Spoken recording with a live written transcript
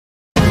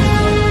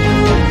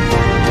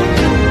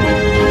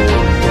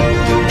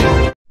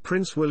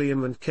Prince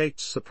William and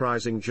Kate's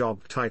surprising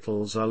job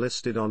titles are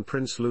listed on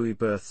Prince Louis'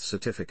 birth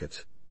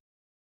certificate.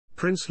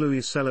 Prince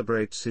Louis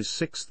celebrates his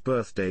 6th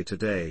birthday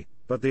today,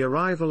 but the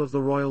arrival of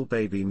the royal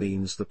baby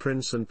means the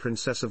Prince and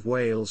Princess of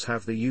Wales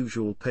have the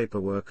usual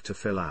paperwork to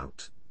fill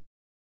out.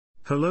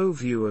 Hello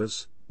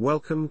viewers,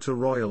 welcome to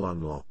Royal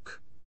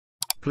Unlock.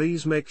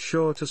 Please make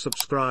sure to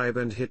subscribe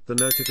and hit the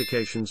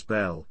notifications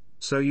bell,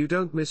 so you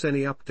don't miss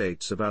any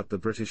updates about the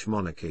British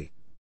monarchy.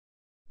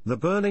 The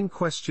burning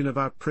question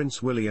about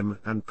Prince William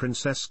and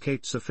Princess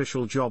Kate's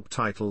official job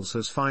titles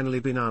has finally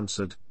been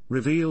answered,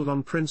 revealed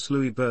on Prince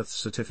Louis' birth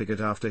certificate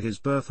after his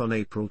birth on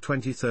April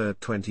 23,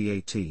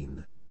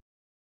 2018.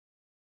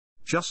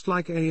 Just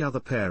like any other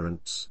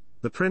parents,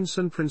 the Prince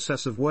and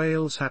Princess of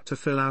Wales had to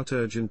fill out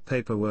urgent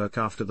paperwork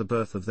after the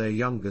birth of their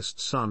youngest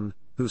son,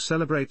 who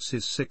celebrates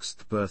his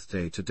 6th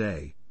birthday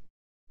today.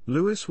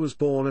 Louis was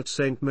born at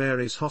St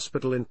Mary's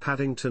Hospital in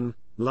Paddington,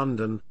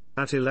 London,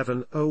 at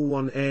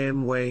 11:01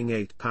 am, weighing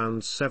 8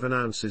 pounds 7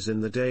 ounces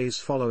in the days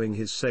following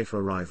his safe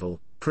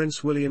arrival.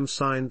 Prince William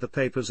signed the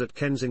papers at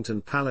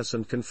Kensington Palace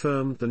and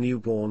confirmed the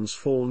newborn's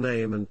full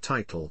name and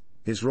title,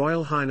 His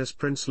Royal Highness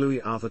Prince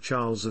Louis Arthur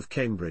Charles of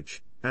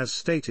Cambridge, as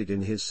stated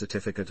in his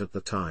certificate at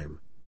the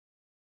time.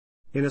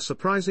 In a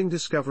surprising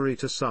discovery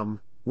to some,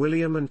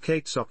 William and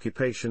Kate's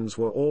occupations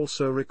were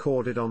also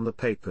recorded on the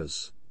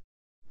papers.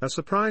 A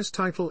surprise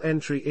title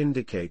entry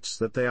indicates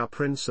that they are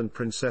Prince and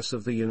Princess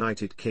of the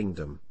United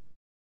Kingdom.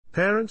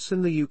 Parents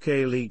in the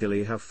UK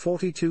legally have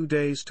 42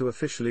 days to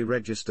officially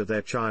register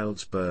their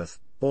child's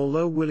birth,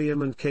 although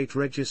William and Kate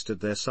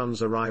registered their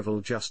son's arrival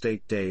just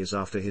 8 days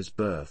after his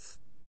birth.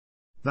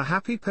 The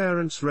happy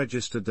parents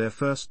registered their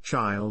first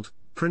child,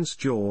 Prince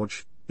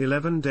George,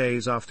 11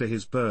 days after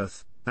his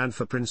birth, and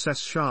for Princess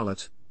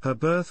Charlotte, her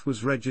birth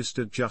was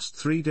registered just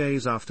 3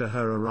 days after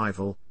her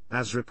arrival,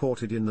 as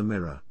reported in the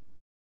Mirror.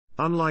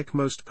 Unlike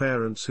most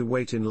parents who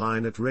wait in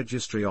line at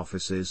registry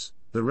offices,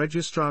 the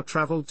registrar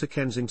travelled to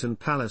Kensington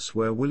Palace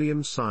where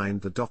William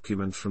signed the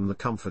document from the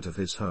comfort of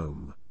his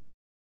home.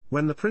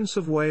 When the Prince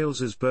of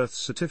Wales's birth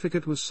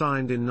certificate was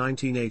signed in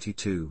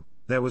 1982,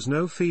 there was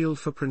no field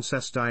for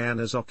Princess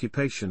Diana's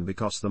occupation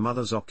because the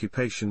mother's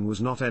occupation was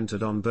not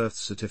entered on birth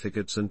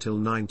certificates until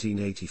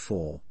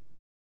 1984.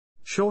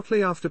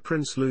 Shortly after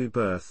Prince Louis'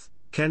 birth,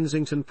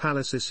 Kensington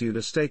Palace issued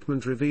a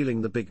statement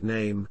revealing the big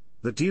name.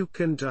 The Duke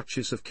and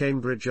Duchess of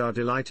Cambridge are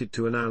delighted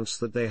to announce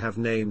that they have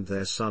named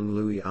their son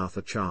Louis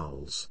Arthur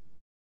Charles.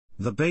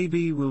 The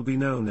baby will be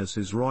known as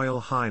His Royal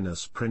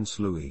Highness Prince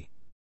Louis.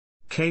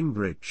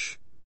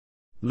 Cambridge.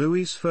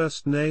 Louis's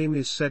first name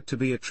is said to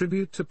be a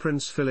tribute to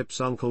Prince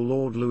Philip's uncle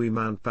Lord Louis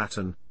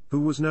Mountbatten,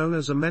 who was known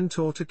as a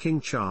mentor to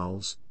King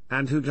Charles,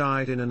 and who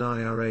died in an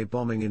IRA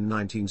bombing in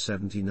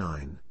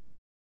 1979.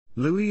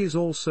 Louis is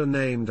also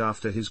named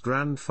after his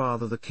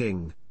grandfather the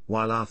King,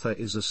 while Arthur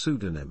is a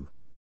pseudonym.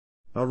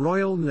 A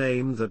royal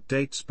name that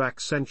dates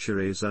back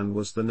centuries and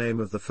was the name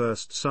of the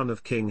first son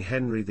of King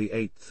Henry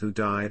VIII who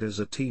died as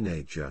a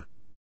teenager.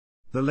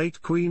 The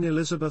late Queen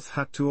Elizabeth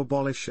had to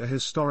abolish a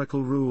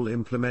historical rule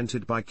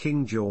implemented by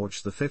King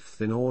George V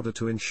in order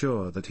to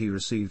ensure that he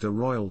received a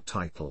royal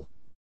title.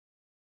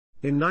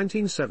 In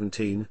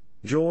 1917,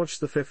 George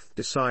V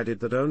decided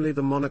that only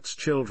the monarch's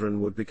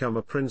children would become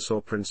a prince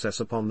or princess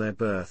upon their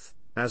birth,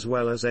 as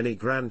well as any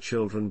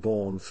grandchildren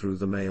born through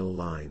the male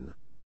line.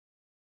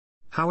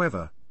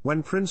 However,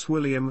 when Prince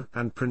William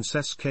and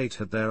Princess Kate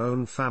had their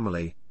own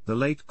family, the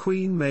late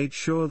Queen made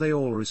sure they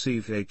all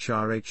received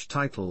HRH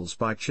titles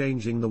by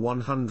changing the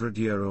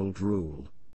 100-year-old rule.